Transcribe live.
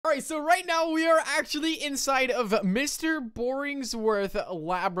Alright, so right now we are actually inside of Mr. Boringsworth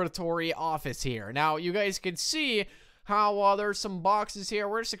laboratory office here. Now, you guys can see how there's some boxes here.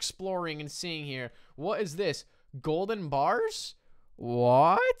 We're just exploring and seeing here. What is this? Golden bars?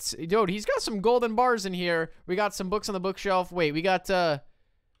 What? Dude, he's got some golden bars in here. We got some books on the bookshelf. Wait, we got,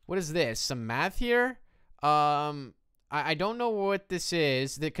 what is this? Some math here? I don't know what this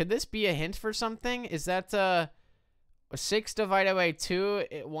is. Could this be a hint for something? Is that, 6 divided by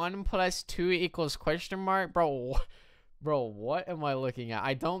 2, 1 plus 2 equals question mark? Bro, what am I looking at?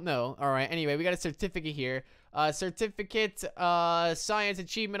 I don't know. All right, anyway, we got a certificate here. Certificate, Science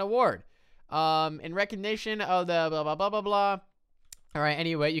Achievement Award. In recognition of the blah, blah, blah, blah, blah. All right,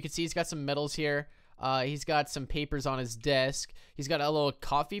 anyway, you can see he's got some medals here. He's got some papers on his desk. He's got a little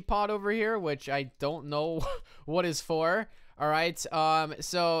coffee pot over here, which I don't know what is for. All right,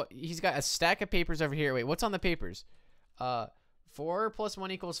 so he's got a stack of papers over here. Wait, what's on the papers? 4 plus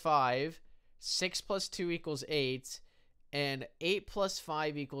 1 equals 5, 6 plus 2 equals 8, and 8 plus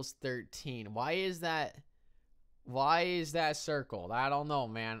 5 equals 13. Why is that circled? I don't know,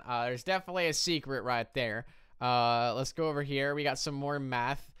 man. There's definitely a secret right there. Let's go over here. We got some more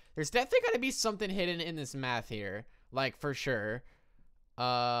math. There's definitely got to be something hidden in this math here, like for sure.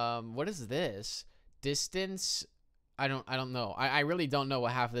 What is this? Distance? I don't know. I really don't know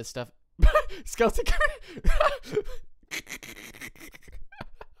what half of this stuff. Skeleton.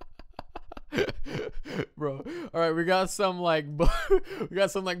 Bro, all right, we got some like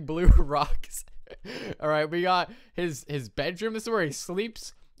blue rocks. All right, we got his bedroom. This is where he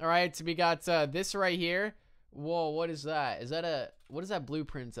sleeps. All right, so we got this right here. Whoa, what is that? What is that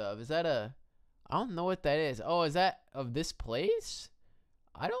blueprint of? Is that I don't know what that is. Oh, is that of this place?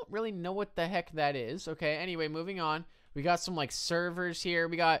 I don't really know what the heck that is. Okay, anyway, moving on. We got some like servers here.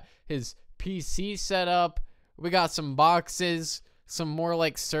 We got his PC set up. We got some boxes, some more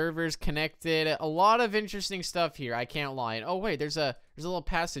like servers connected. A lot of interesting stuff here. I can't lie. And, oh wait, there's a little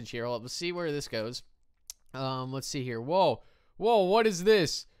passage here. Let's see where this goes. Let's see here. Whoa, what is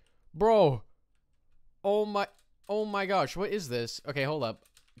this, bro? Oh my gosh, what is this? Okay, hold up.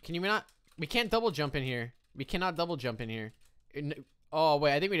 Can you not? We can't double jump in here. We cannot double jump in here. Oh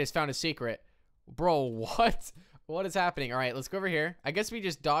wait, I think we just found a secret, bro. What? What is happening? All right, let's go over here. I guess we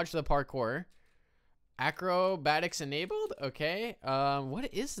just dodged the parkour. Acrobatics enabled? Okay.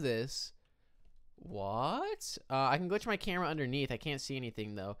 What is this? What? I can glitch my camera underneath. I can't see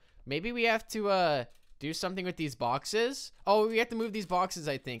anything though. Maybe we have to do something with these boxes. Oh, we have to move these boxes,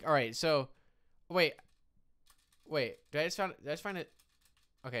 I think. All right, so wait. Did I just find it?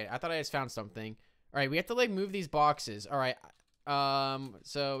 Okay, I thought I just found something. All right, we have to like move these boxes. All right.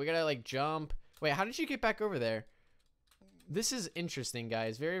 So we gotta like jump. Wait, how did you get back over there? This is interesting,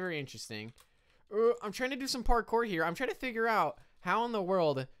 guys. Very, very interesting. I'm trying to do some parkour here. I'm trying to figure out how in the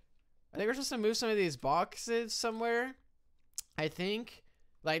world. I think we're supposed to move some of these boxes somewhere. I think.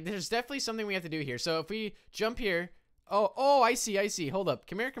 Like, there's definitely something we have to do here. So if we jump here. Oh, I see. Hold up.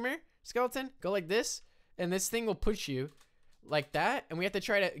 Come here, skeleton. Go like this. And this thing will push you like that. And we have to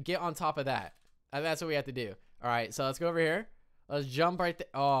try to get on top of that. That's what we have to do. All right, so let's go over here. Let's jump right there.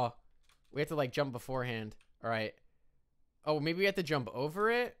 Oh, we have to like jump beforehand. All right. Oh, maybe we have to jump over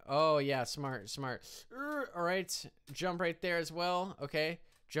it. Oh yeah, smart. All right, jump right there as well. Okay,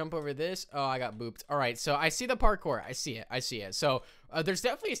 jump over this. Oh, I got booped. All right, so I see the parkour. I see it. So there's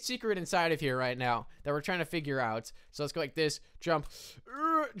definitely a secret inside of here right now that we're trying to figure out. So let's go like this. Jump.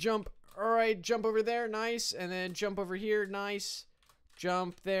 Jump. All right, jump over there. Nice. And then jump over here. Nice.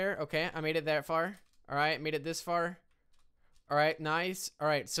 Jump there. Okay, I made it that far. All right, made it this far. All right, nice. All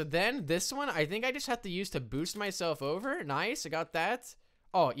right, so then this one, I think I just have to use to boost myself over. Nice, I got that.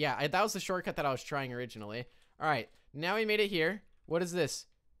 Oh, yeah, that was the shortcut that I was trying originally. All right, now we made it here. What is this?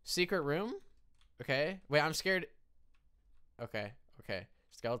 Secret room? Okay. Wait, I'm scared. Okay.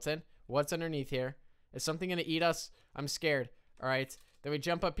 Skeleton, what's underneath here? Is something going to eat us? I'm scared. All right, then we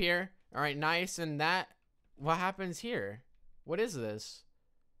jump up here. All right, nice. And that, what happens here? What is this?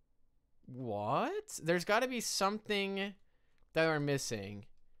 What? There's got to be something that are missing.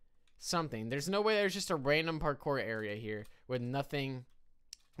 Something. There's no way there's just a random parkour area here with nothing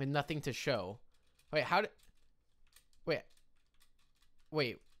to show. Wait, how did...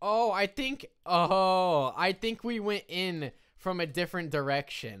 Wait. Oh, I think we went in from a different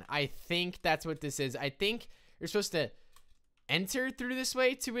direction. I think that's what this is. I think you're supposed to enter through this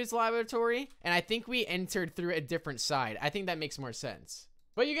way to his laboratory, and I think we entered through a different side. I think that makes more sense.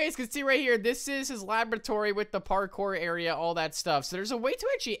 But you guys can see right here, this is his laboratory with the parkour area, all that stuff. So there's a way to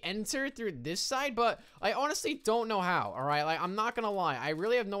actually enter through this side, but I honestly don't know how, all right? Like, I'm not gonna lie. I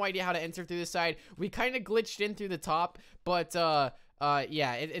really have no idea how to enter through this side. We kind of glitched in through the top, but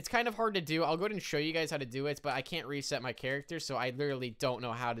Yeah, it's kind of hard to do. I'll go ahead and show you guys how to do it, but I can't reset my character, so I literally don't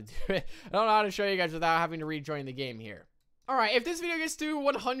know how to do it. I don't know how to show you guys without having to rejoin the game here. Alright, if this video gets to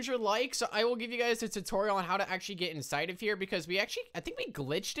 100 likes, I will give you guys a tutorial on how to actually get inside of here, because I think we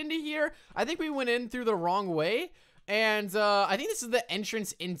glitched into here. I think we went in through the wrong way, and I think this is the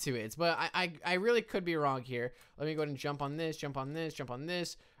entrance into it, but I really could be wrong here. Let me go ahead and jump on this, jump on this, jump on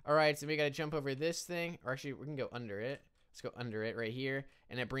this. Alright, so we gotta jump over this thing, or actually, we can go under it. Let's go under it right here,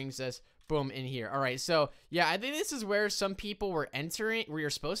 and it brings us, boom, in here. All right, so, yeah, I think this is where some people were entering, where you're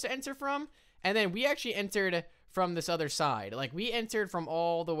supposed to enter from, and then we actually entered from this other side. Like, we entered from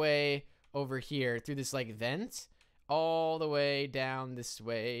all the way over here through this, like, vent, all the way down this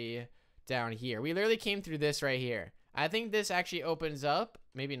way, down here. We literally came through this right here. I think this actually opens up.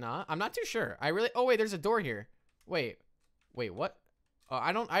 Maybe not. I'm not too sure. Oh, wait, there's a door here. Wait, what?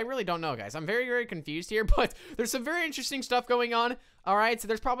 I really don't know, guys. I'm very, very confused here, but there's some very interesting stuff going on. All right, so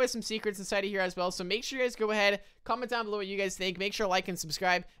there's probably some secrets inside of here as well. So make sure you guys go ahead, comment down below what you guys think. Make sure to like and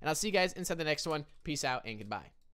subscribe, and I'll see you guys inside the next one. Peace out and goodbye.